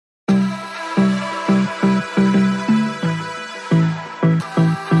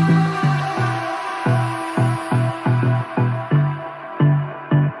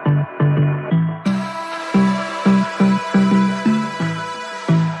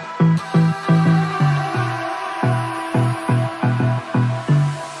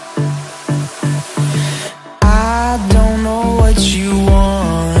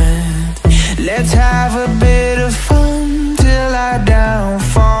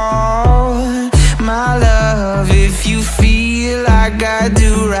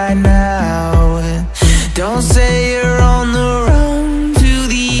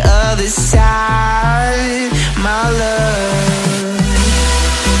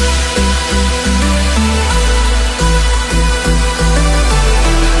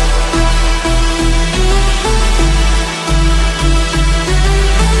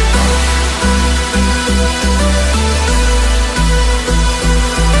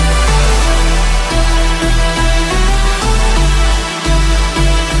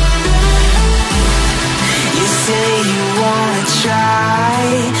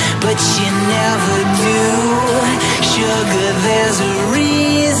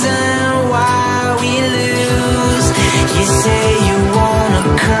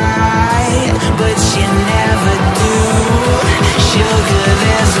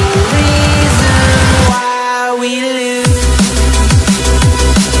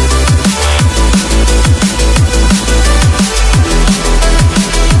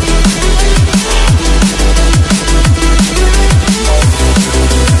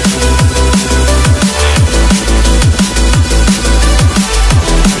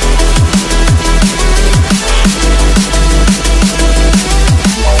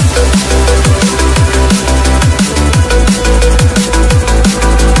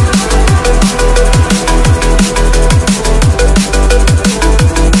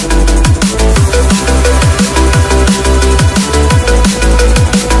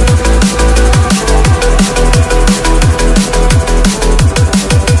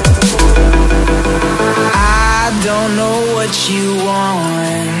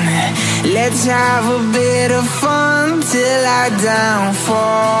on. Let's have a bit of fun till I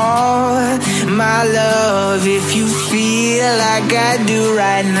downfall. My love, if you feel like I do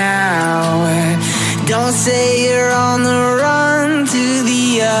right now, don't say you're on the run to the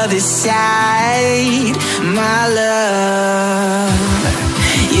other side. My love,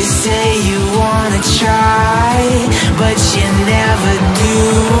 you say you wanna try, but you never do.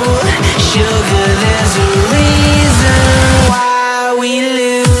 Sugar, there's a reason why we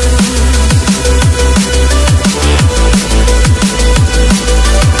lose.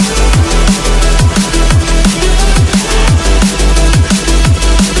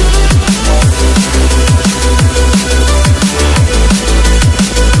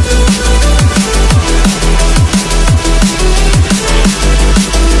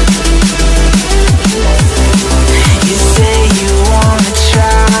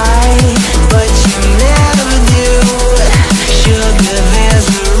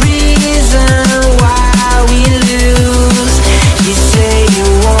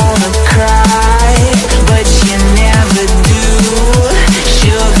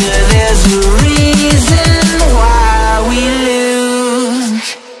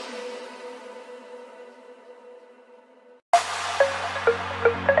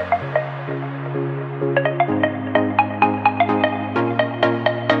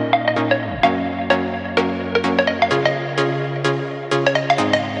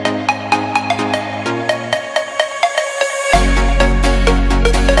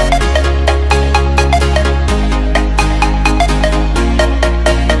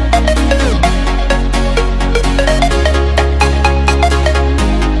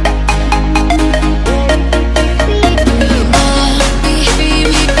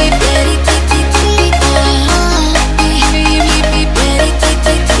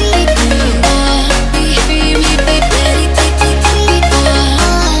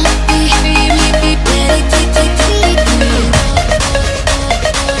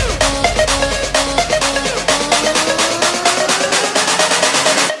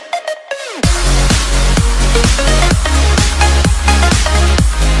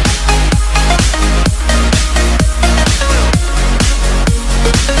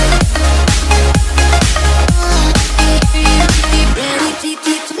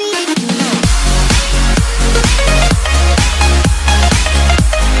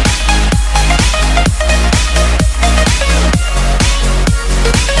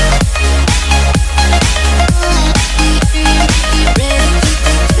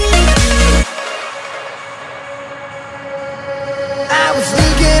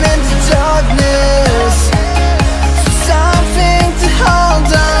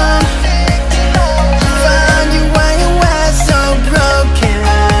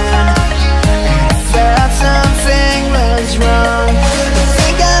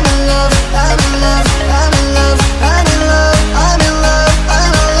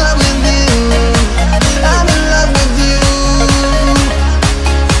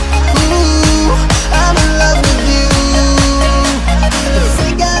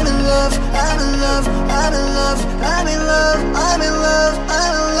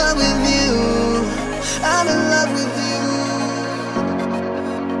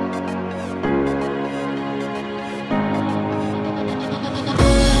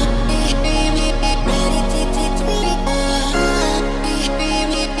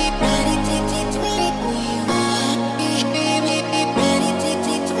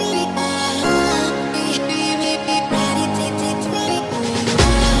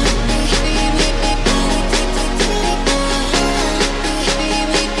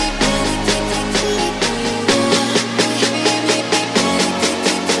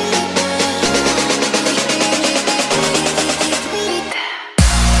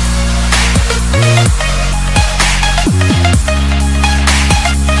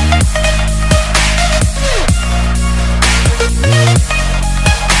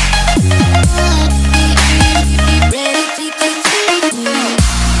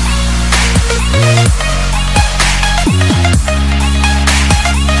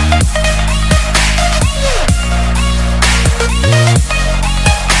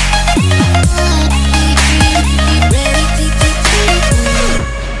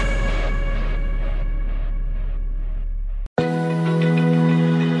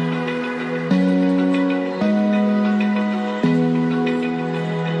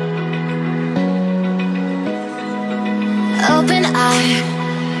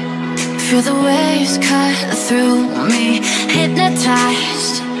 Feel the waves cut through me,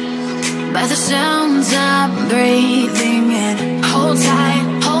 hypnotized by the sounds I'm breathing in. Hold tight,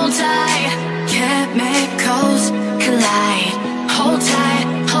 chemicals collide. Hold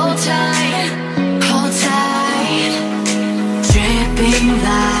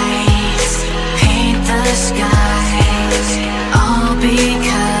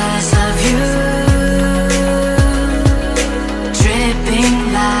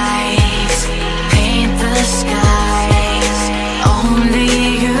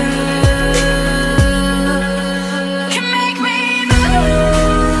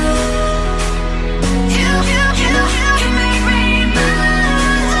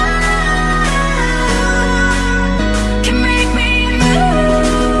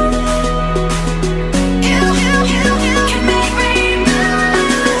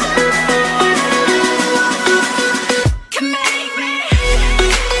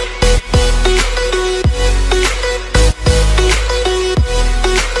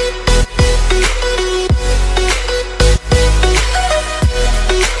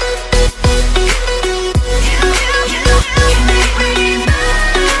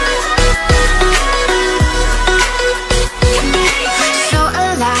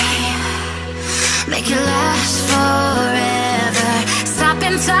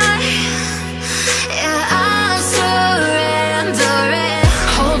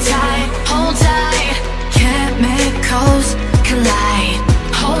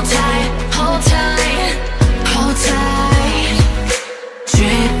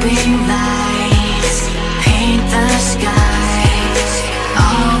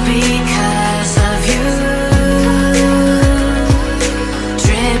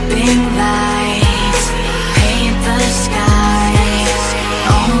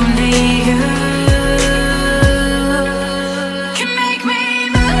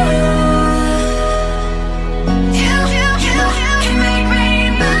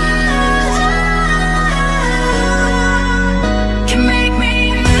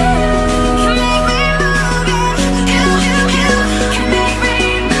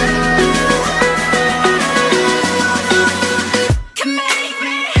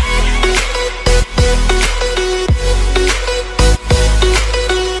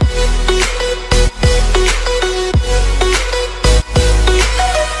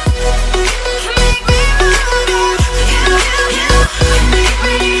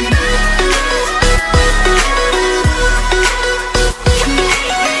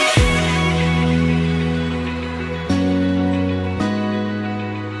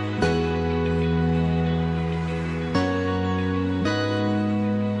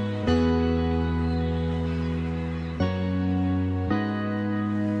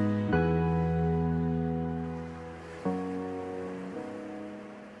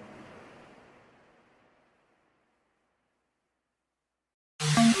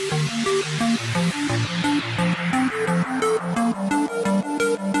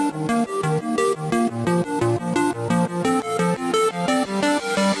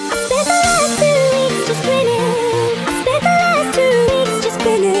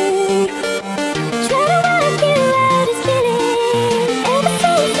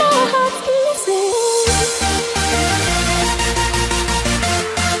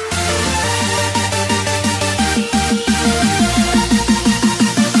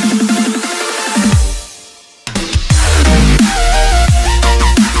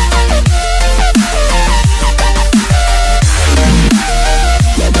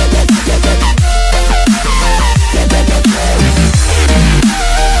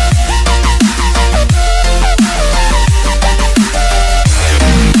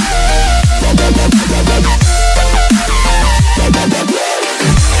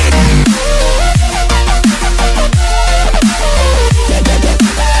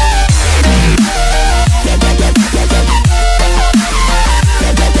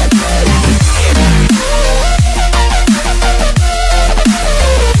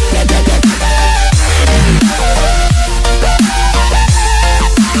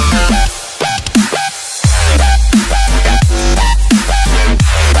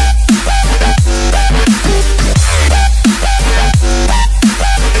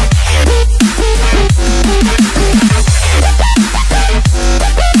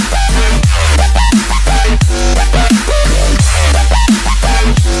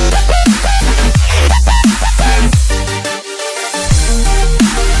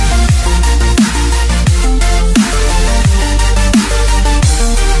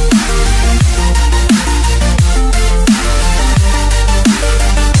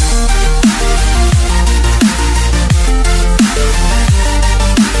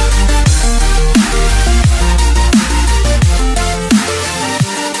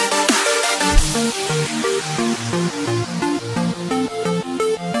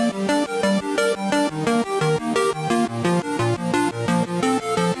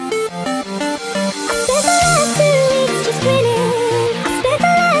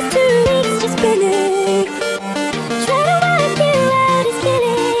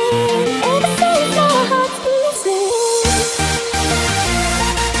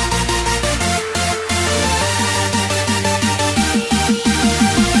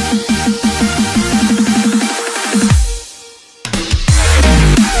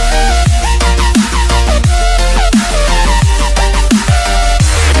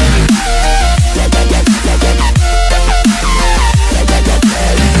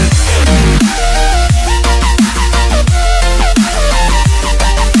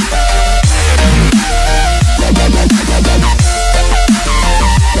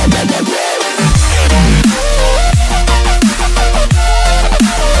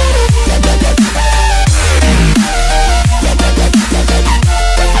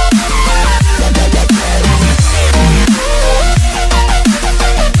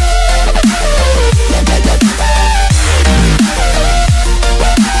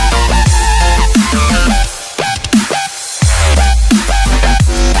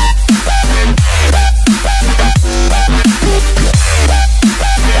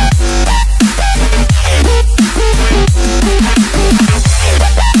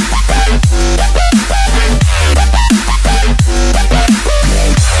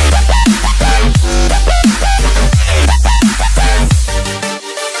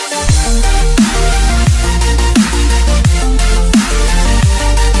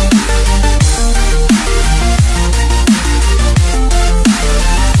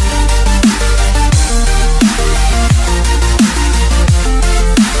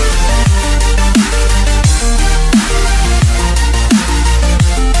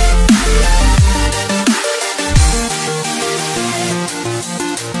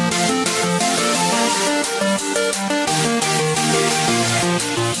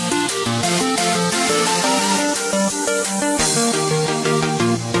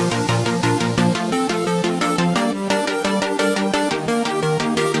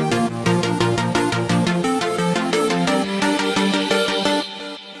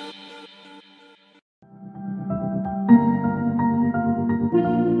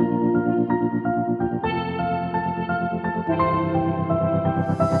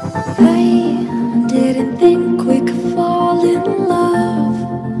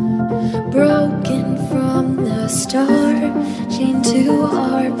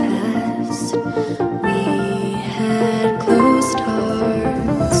far past. We had closed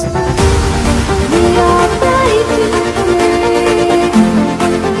hearts. We are breaking free.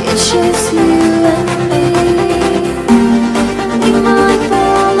 It's just you and me. We might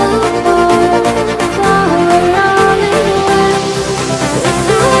fall apart, flower running away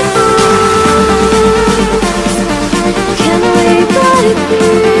without arms. Can we break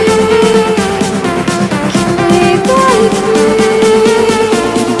free? Can we break free?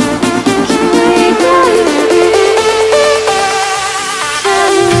 Can we break free?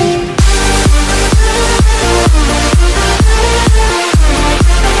 Can we?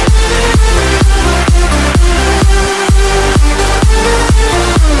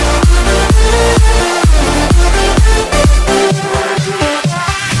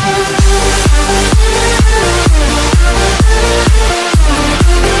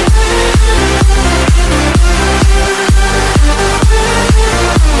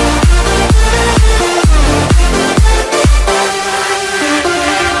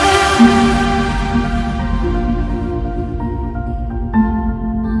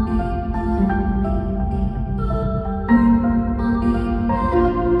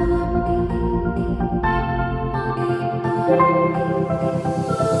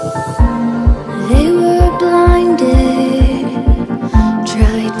 They were blinded,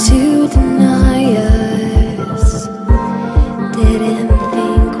 tried to deny us, didn't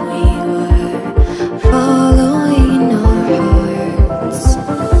think we were following our hearts.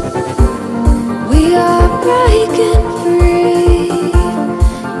 We are breaking free,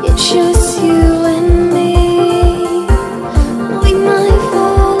 it's just you and me. We might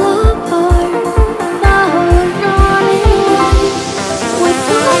fall apart, now we're running away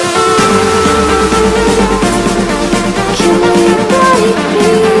without arms. Can we break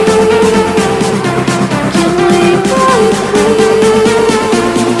free? Can we break free?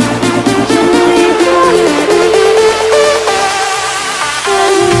 Can we break free? Can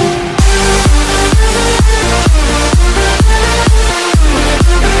we?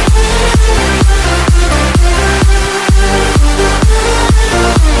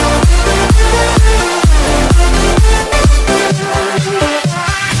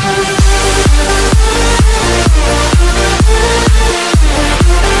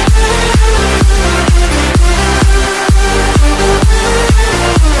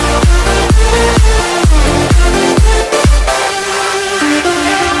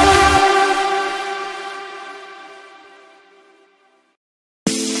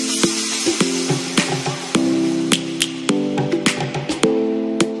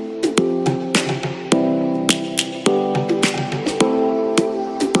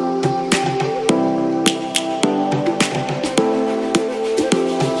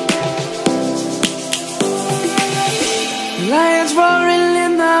 Lions roaring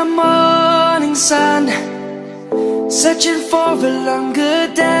in the morning sun, searching for a longer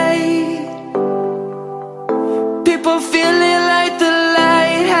day. People feeling like the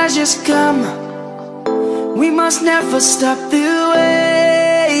light has just come. We must never stop the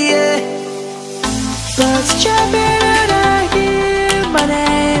way. Birds chirping and I hear my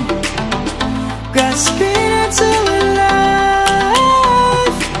name, grasping into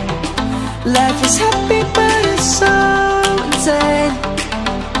life. Life is happy but it's so insane.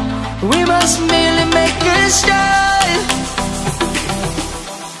 We must merely make a start.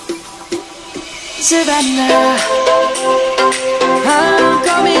 Savannah, I'm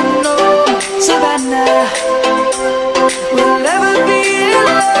coming home. Savannah, we'll never be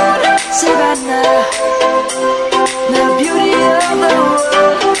alone. Savannah, the beauty of the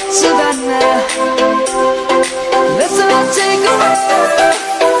world. Savannah, let's all take a walk.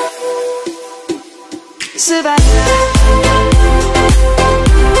 Savannah.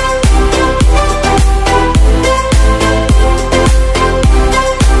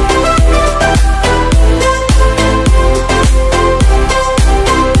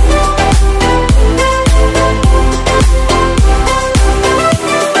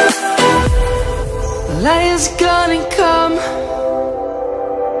 Lion's gonna come.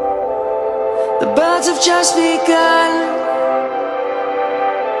 The birds have just begun.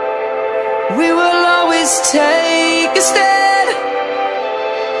 We will always take a stand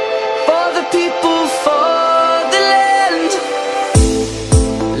for the people, for the land.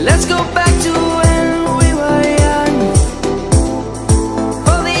 Let's go back to when we were young.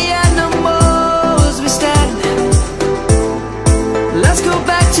 For the animals we stand. Let's go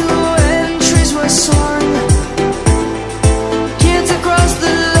back to when trees were swung. Kids across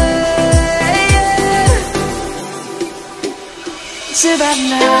the land.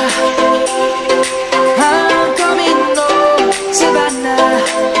 Savannah, I'm coming home. Savannah,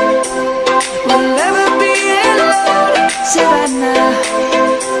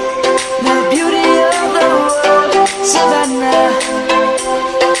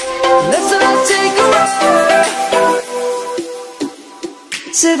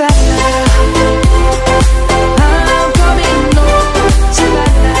 Savannah, I'm coming home,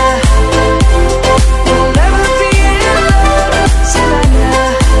 Savannah. We'll never be alone, Savannah.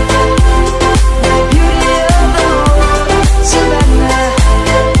 The beauty of the world, Savannah.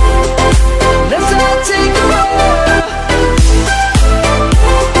 Let's all take a walk.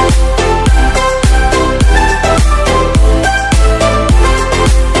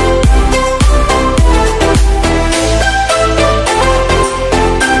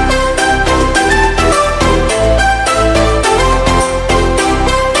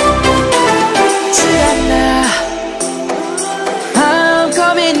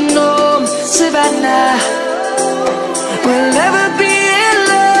 Savannah, we'll never be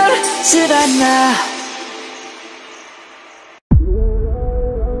alone, Savannah.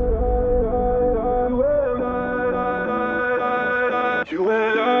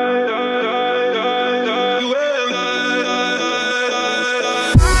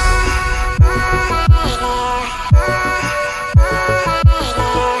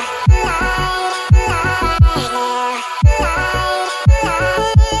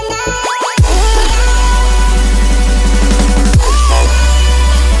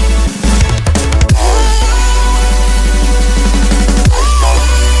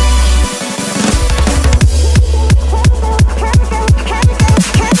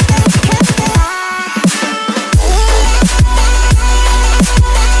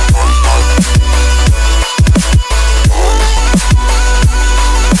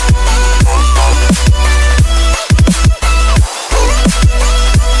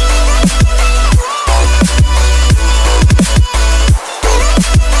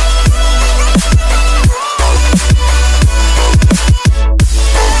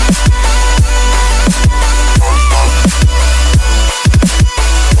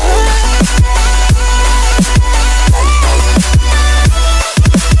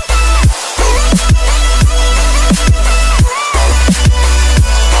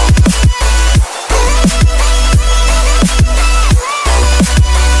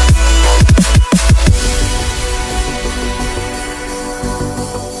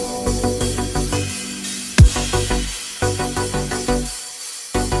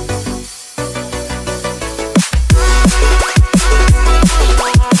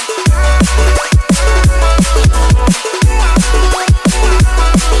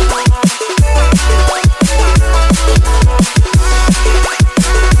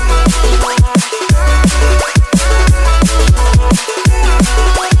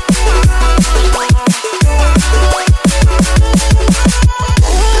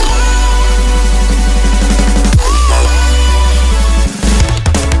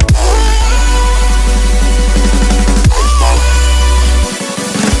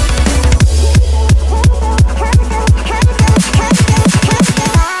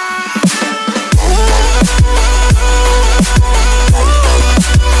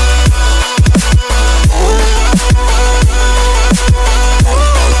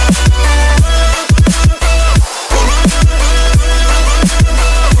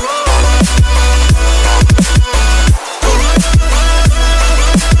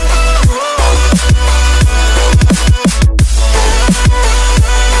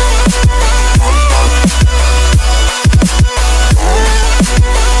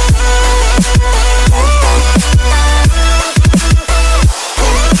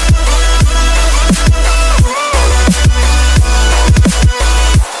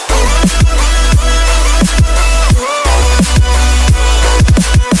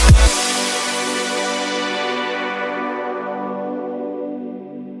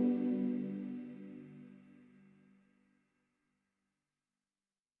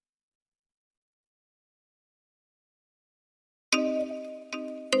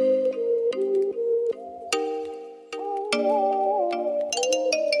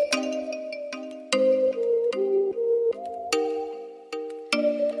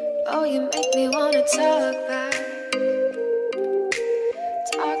 Oh, you make me wanna talk back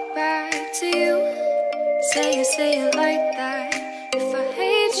to you. Say it like that. If I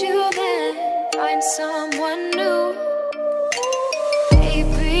hate you, then find someone new.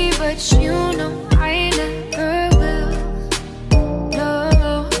 Baby, but you know I never will.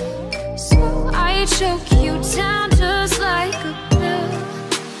 No, so I choke you down just like a pill.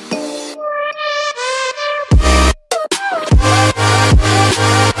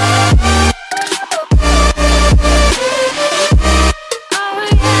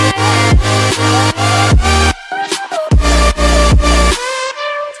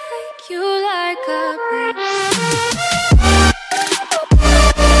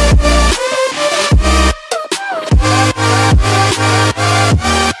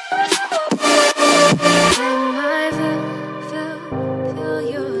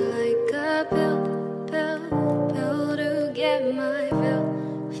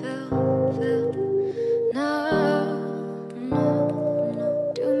 feel. No,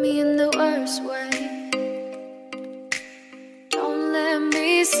 do me in the worst way. Don't let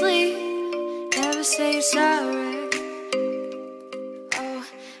me sleep, never say you're sorry. Oh,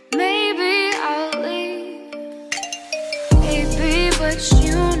 maybe I'll leave, baby, but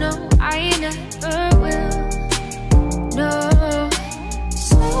you know I never will. No,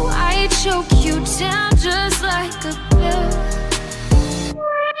 so I choke you down just like a pill.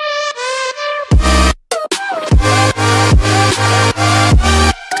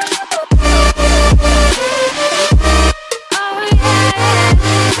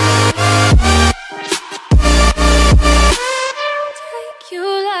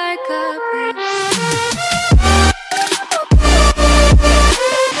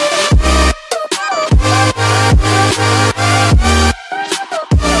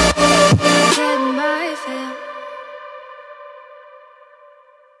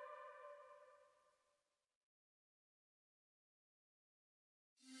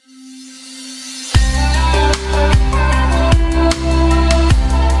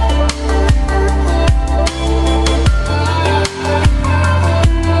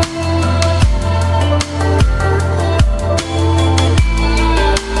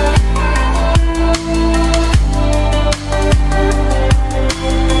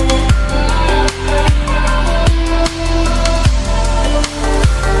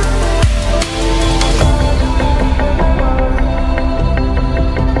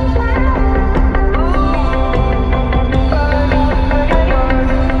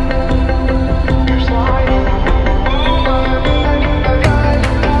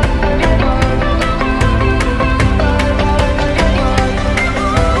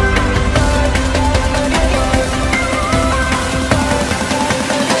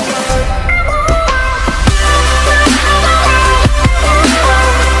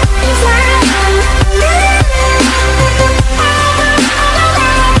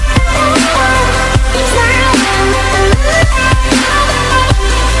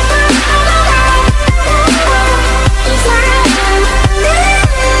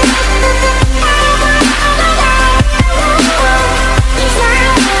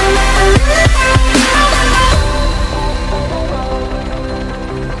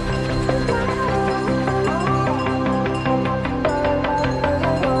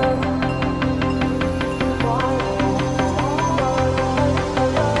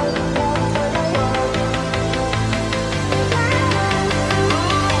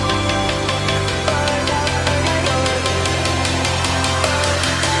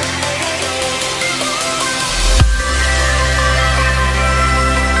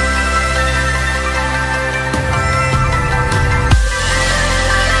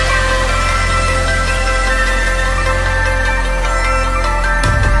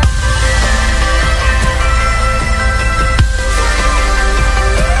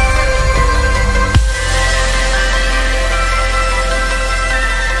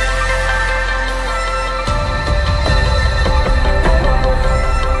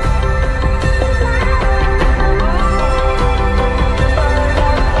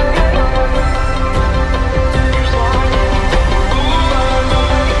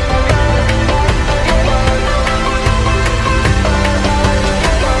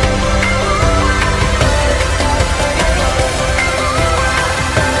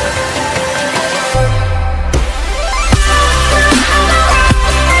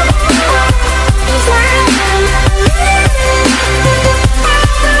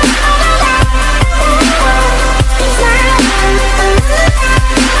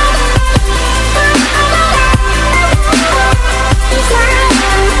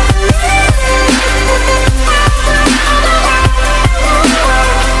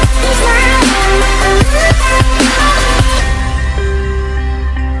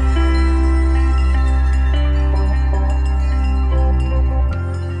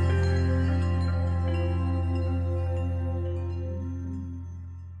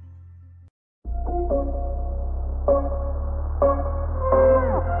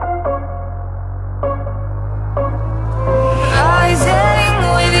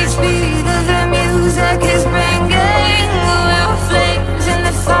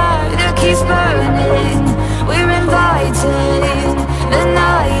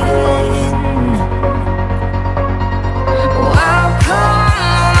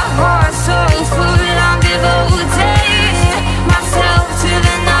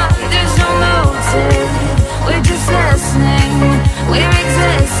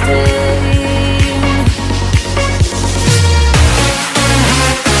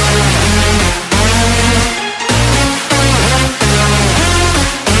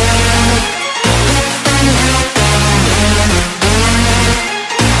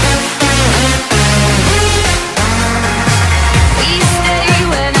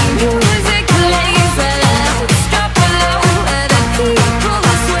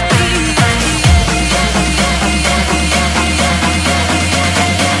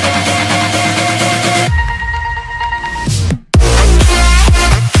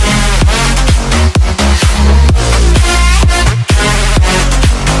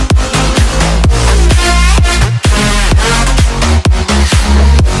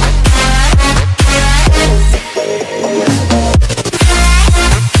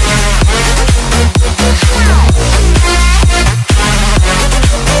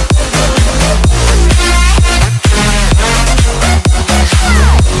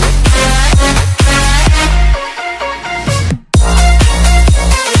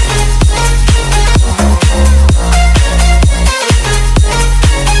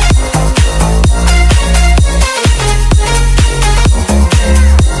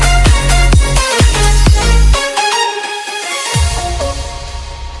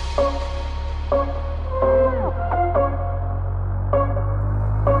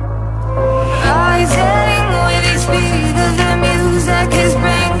 speed of the music is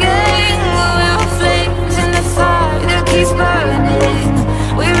bringing. We're flames in the fire that keeps burning.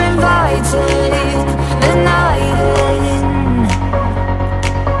 We're inviting the night in.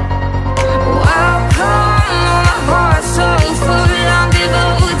 Welcome, my heart's so full, I'm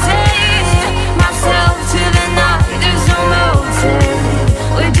devoting myself to the night. There's no motive,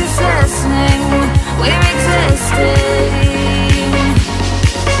 we're just listening, we're existing.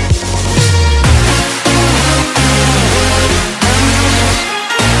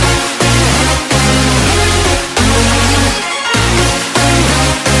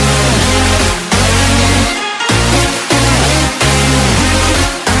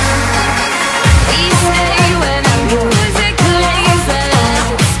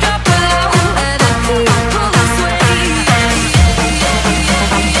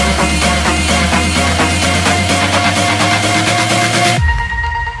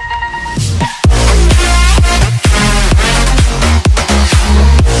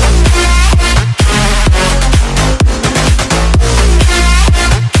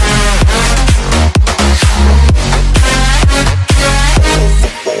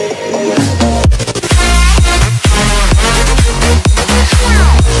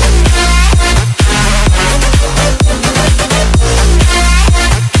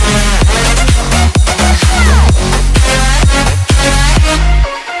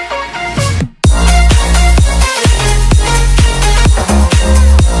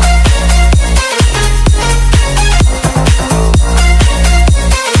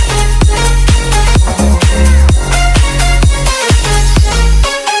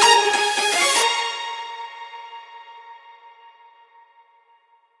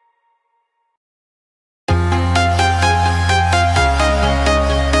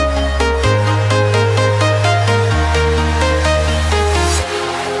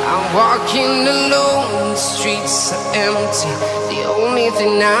 Walking alone, the streets are empty. The only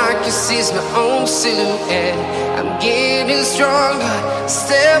thing I can see is my own silhouette. I'm getting stronger,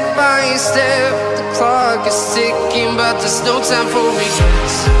 step by step. The clock is ticking, but there's no time for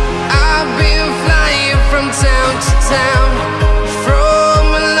regrets. I've been flying from town to town, from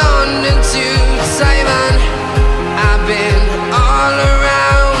London to Taiwan. I've been all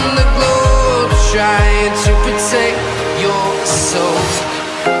around the globe, trying to protect your soul.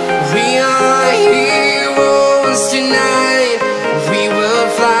 We are heroes tonight. We will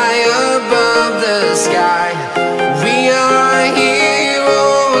fly above the sky. We are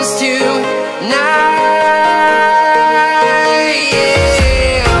heroes tonight.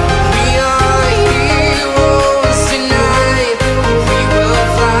 Yeah.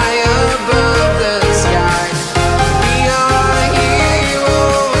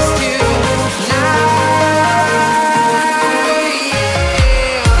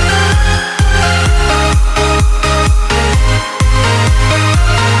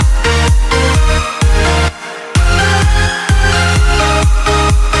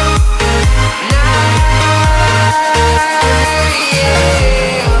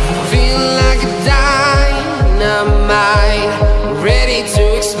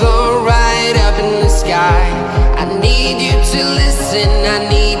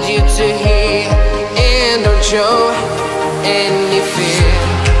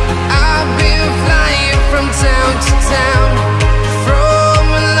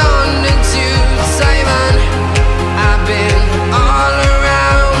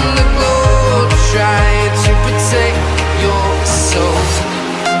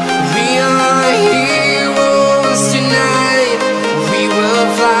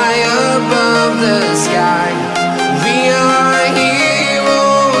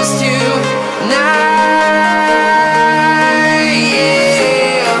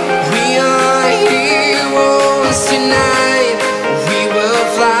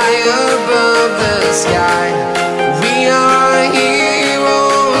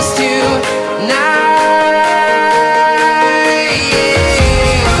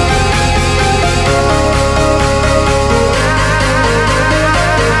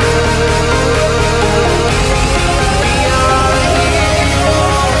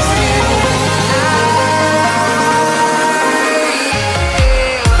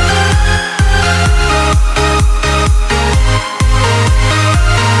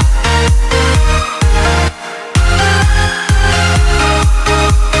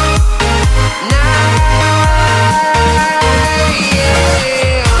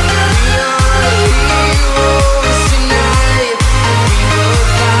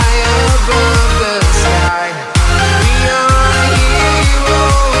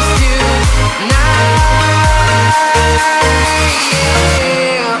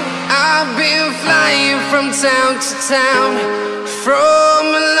 town to town, from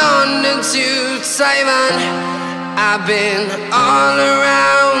London to Taiwan. I've been all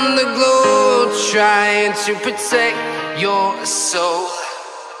around the globe trying to protect your soul.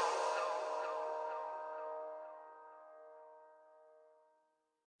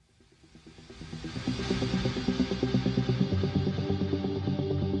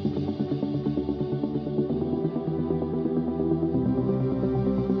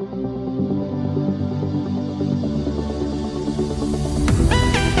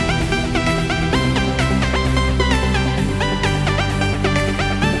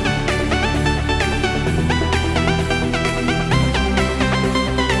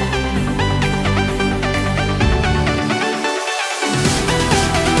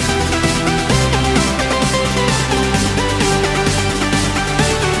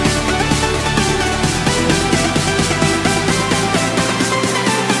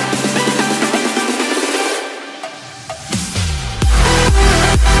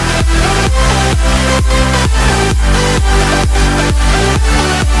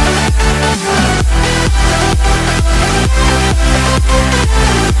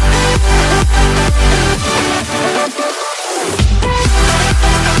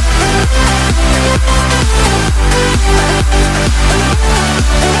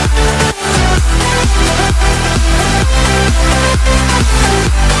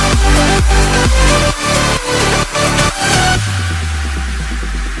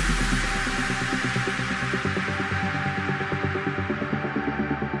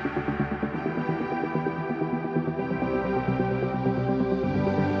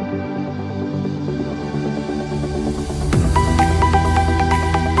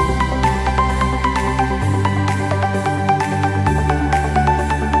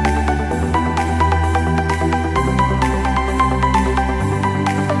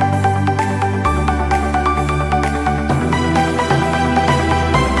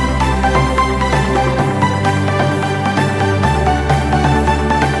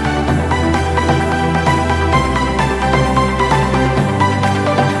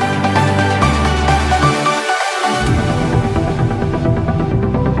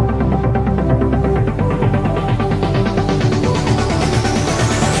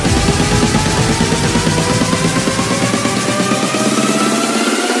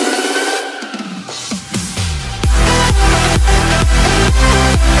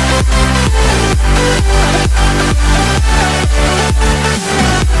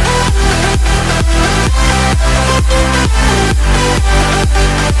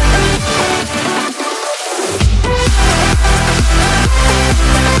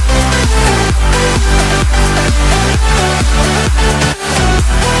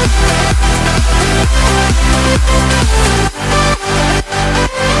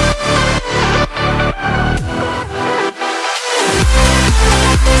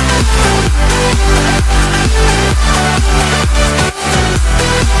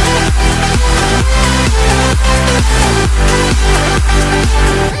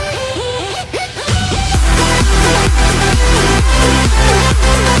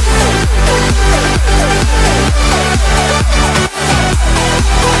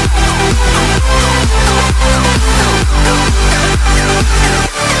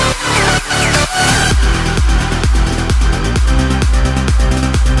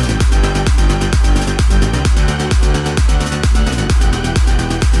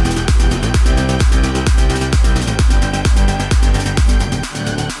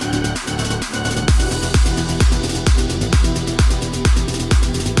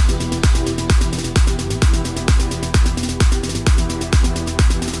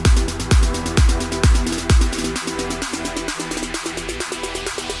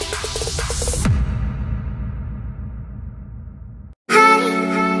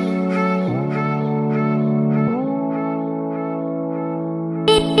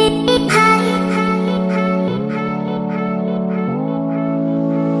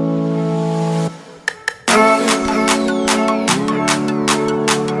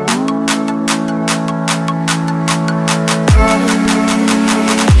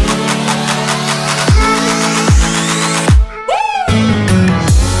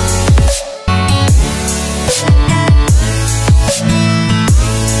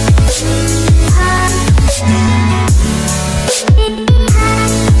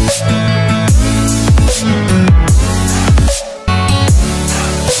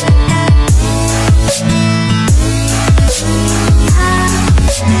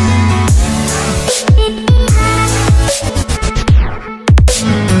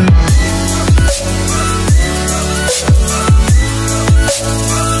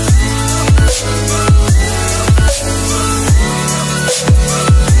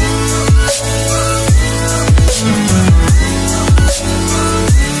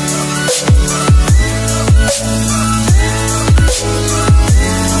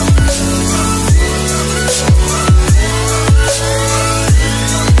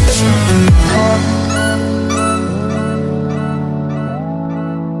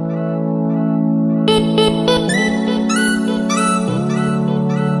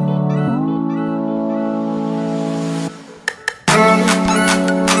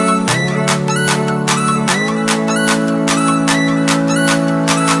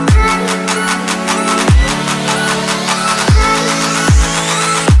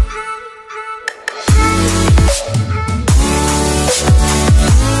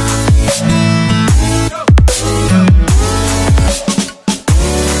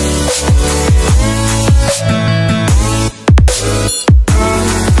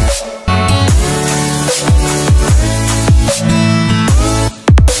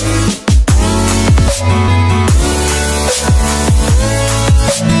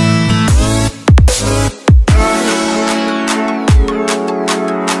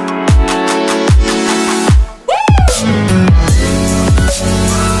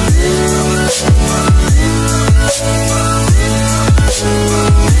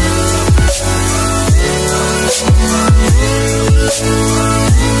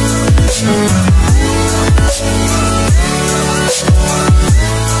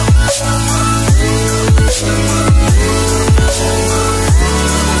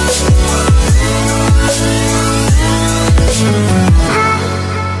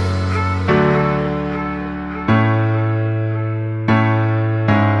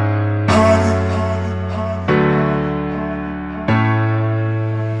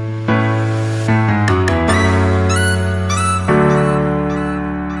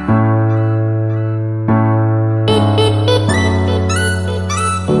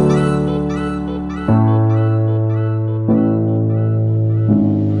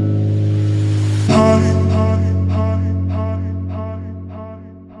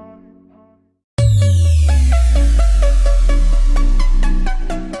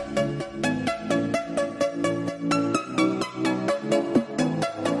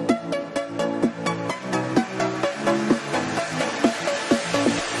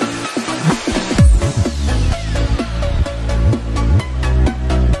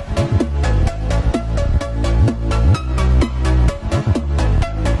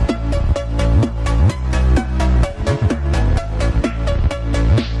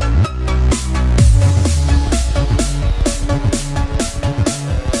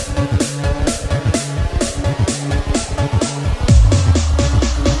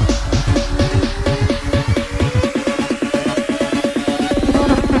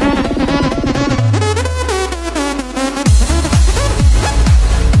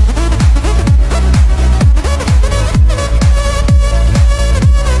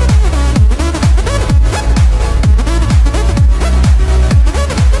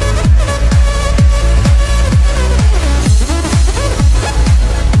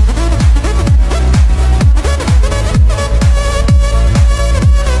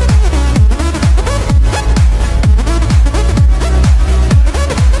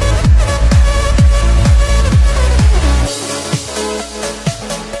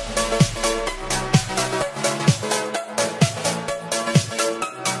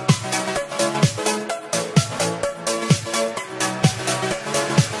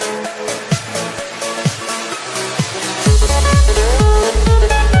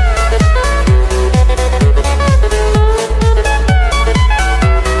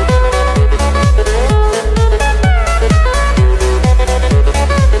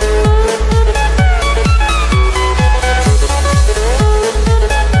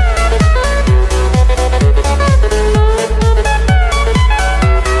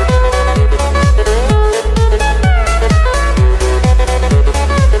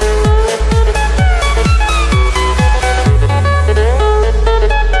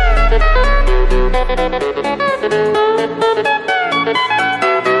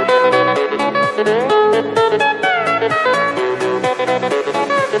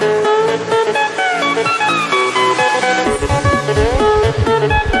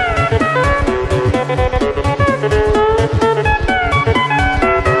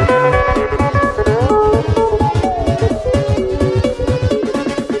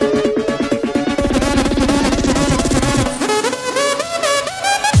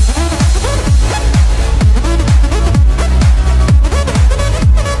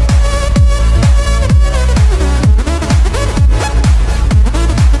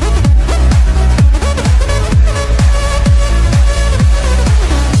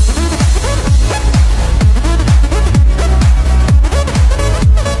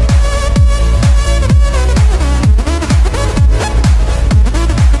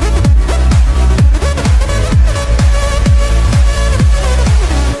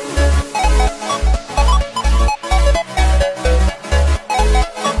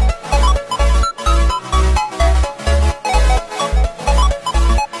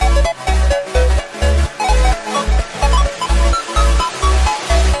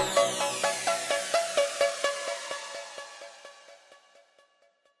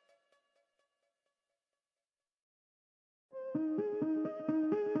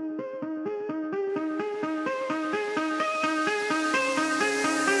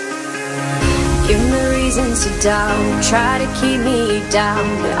 reasons to doubt, try to keep me down,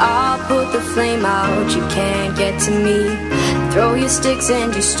 but I'll put the flame out. You can't get to me. Throw your sticks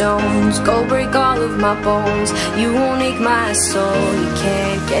and your stones, go break all of my bones. You won't ache my soul, you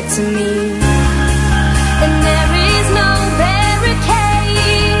can't get to me. And there is no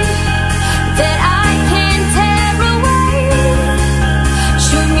barricade that I can tear away.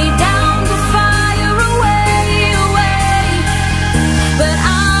 Shoot me down to fire away, away. But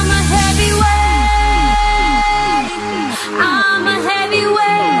I'm a heavyweight, I'm a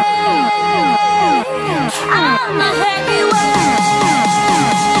heavyweight, I'm a heavyweight.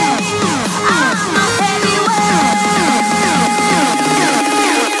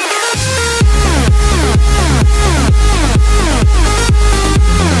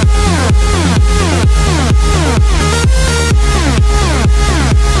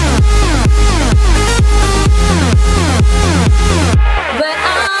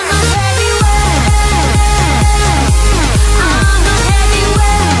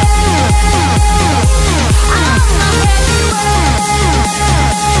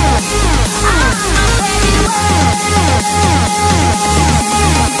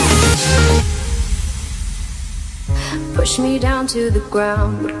 Push me down to the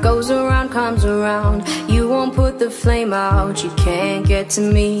ground. What goes around comes around. You won't put the flame out, you can't get to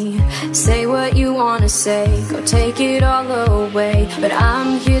me. Say what you wanna say, go take it all away, but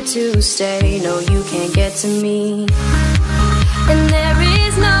I'm here to stay. No, you can't get to me. And there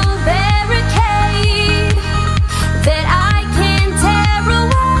is no barricade that I can tear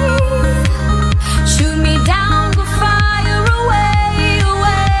away. Shoot me down, go fire away,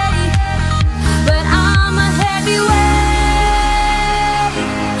 away. But I'm a heavyweight,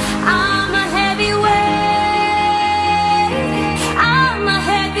 I'm a heavyweight, I'm a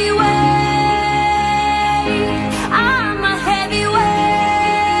heavyweight, I'm a heavyweight.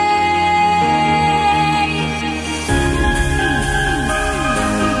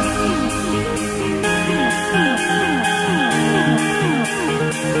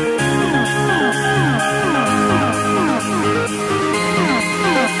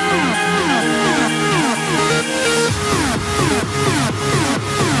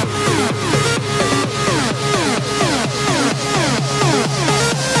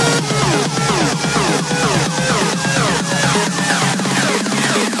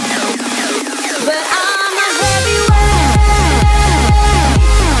 But I'm a heavyweight,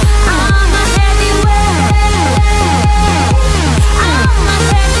 I'm a heavyweight, I'm a heavyweight, I'm a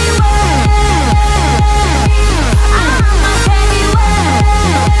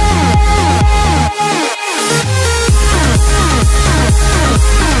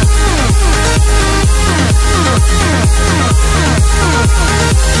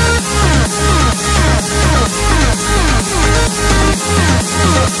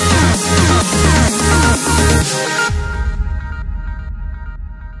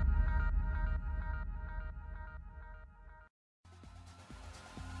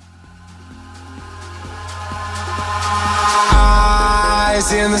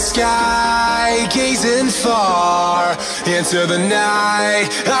Eyes in the sky, gazing far into the night.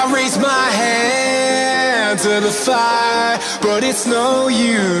 I raise my hand to the fire, but it's no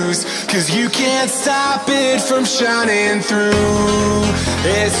use, 'cause you can't stop it from shining through.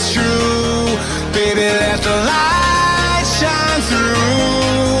 It's true, baby, let the light shine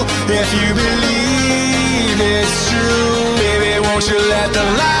through. If you believe it's true, baby, won't you let the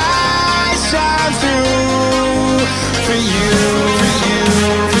light shine through for you, for you,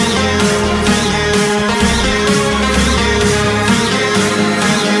 for you, for you, for you, for you,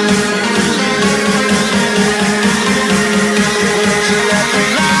 for you, for you, won't you let the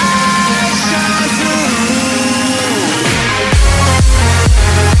light shine through?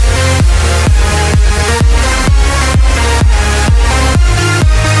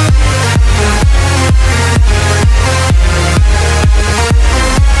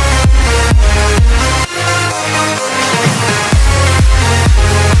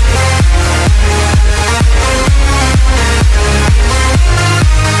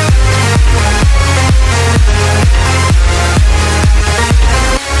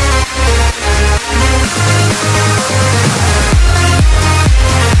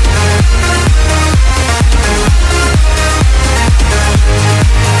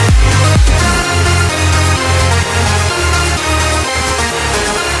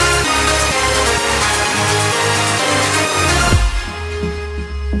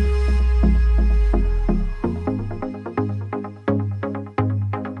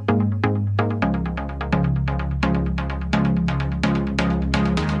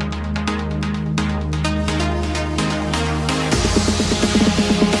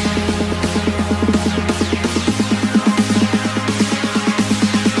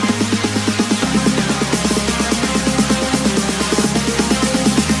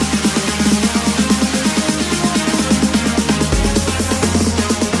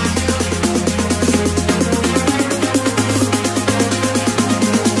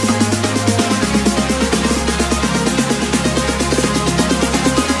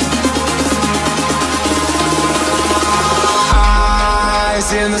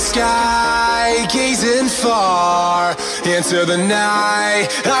 eyes in the sky, gazing far into the night.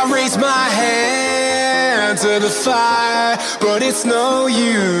 I raise my hand to the fire, but it's no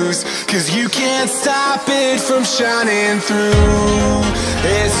use, 'cause you can't stop it from shining through.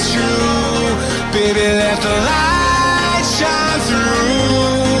 It's true, baby, let the light shine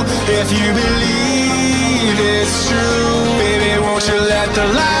through. If you believe it's true, baby, won't you let the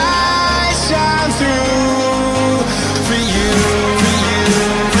light shine through for you, for you,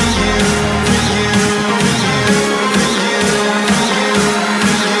 for you, for you, for you, for you,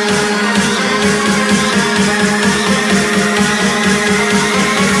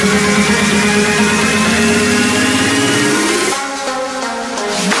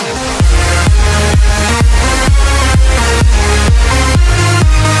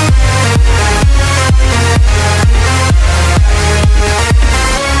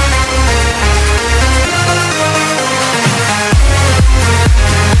 for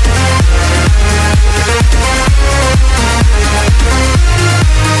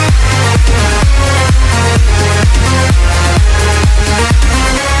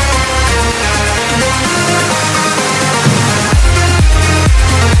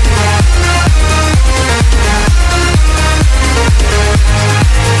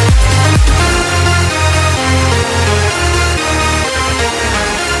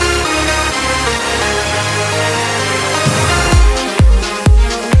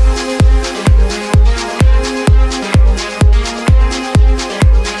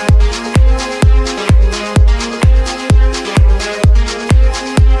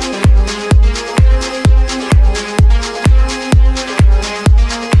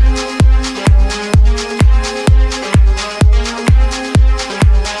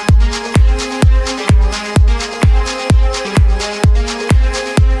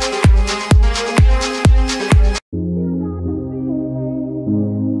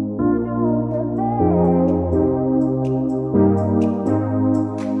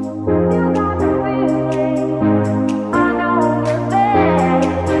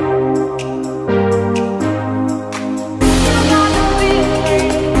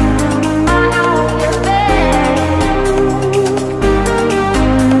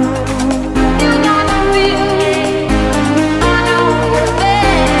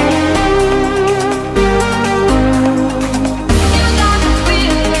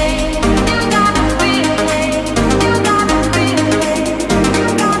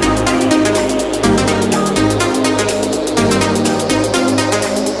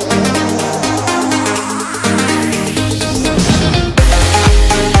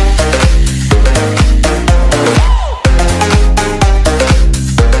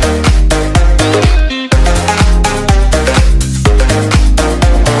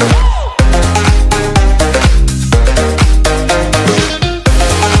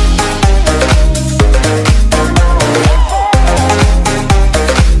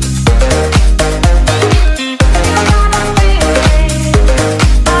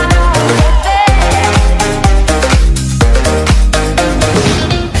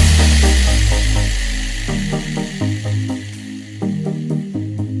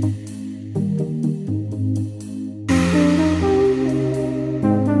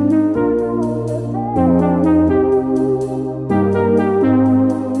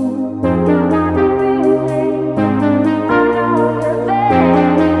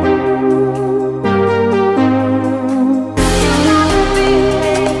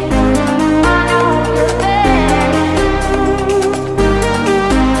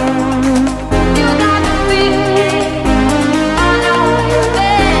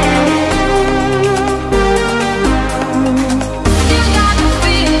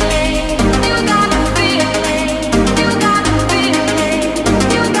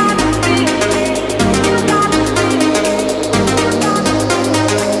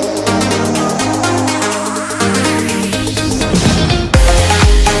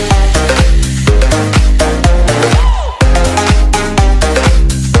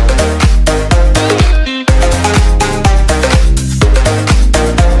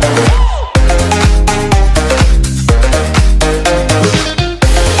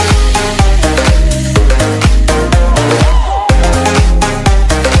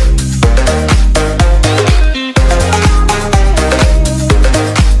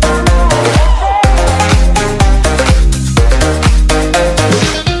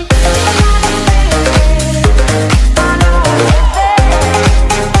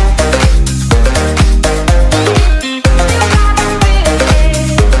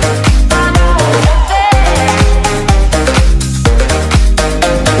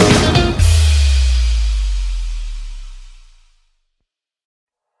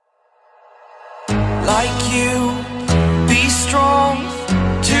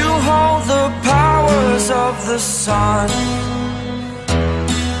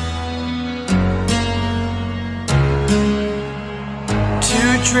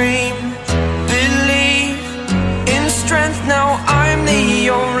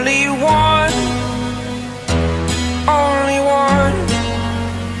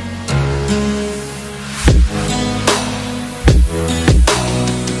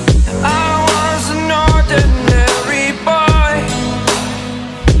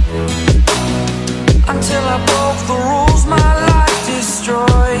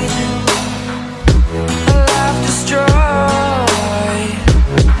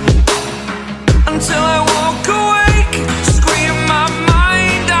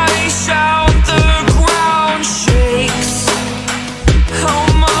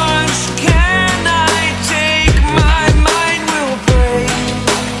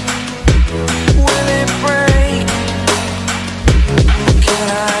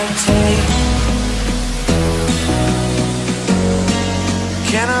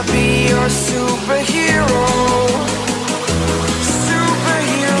I be your superhero?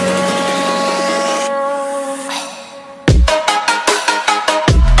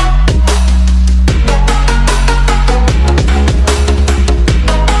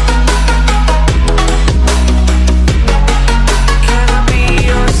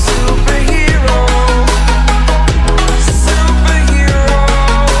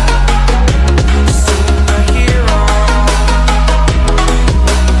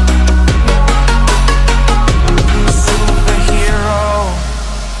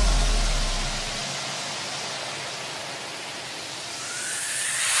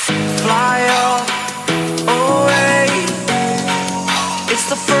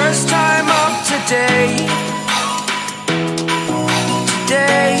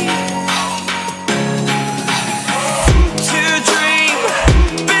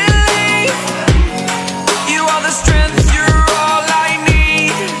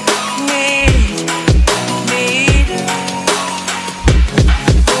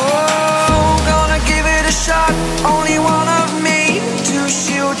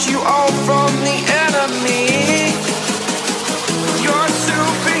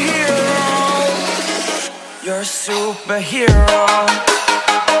 Superhero.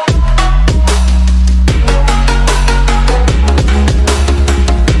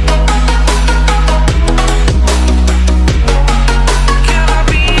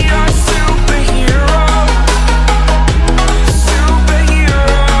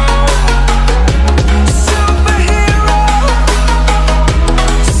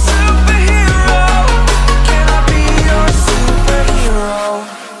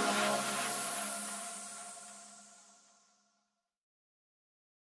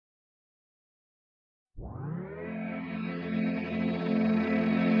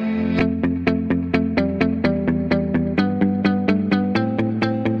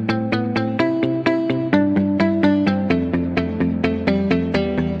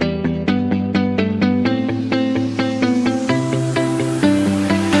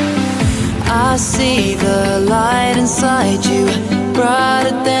 I see the light inside you,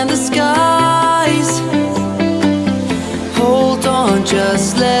 brighter than the skies. Hold on,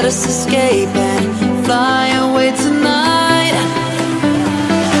 just let us escape and fly away tonight.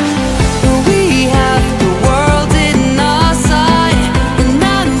 We have the world in our sight, and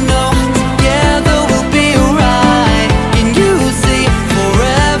I know together we'll be alright. Can you see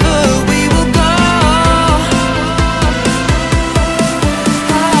forever we will go?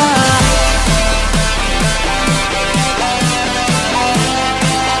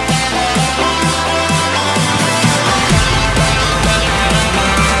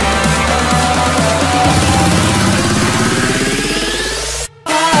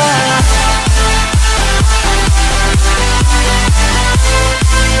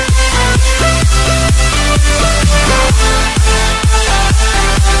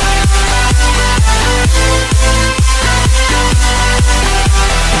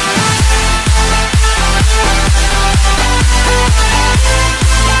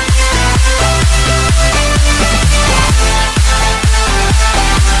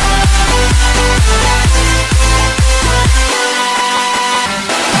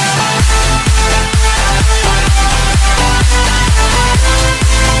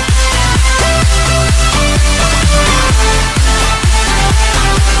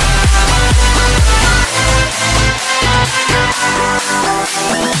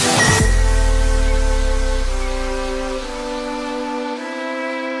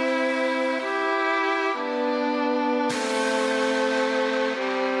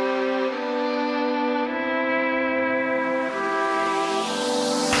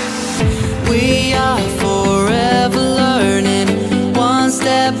 We are forever learning, one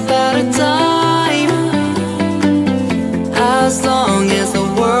step at a time. As long as the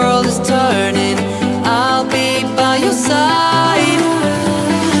world is turning, I'll be by your side.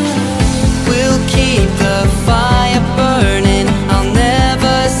 We'll keep the fire burning, I'll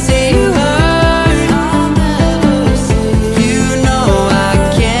never see you hurt. You know I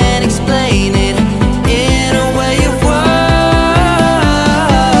can't explain it in a way of words.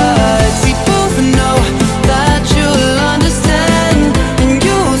 We both know that you'll understand, and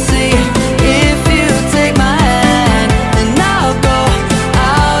you'll see if you take my hand. And I'll go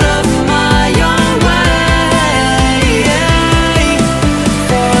out of my own way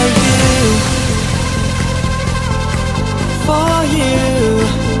for you, for you.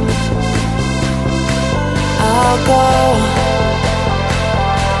 I'll go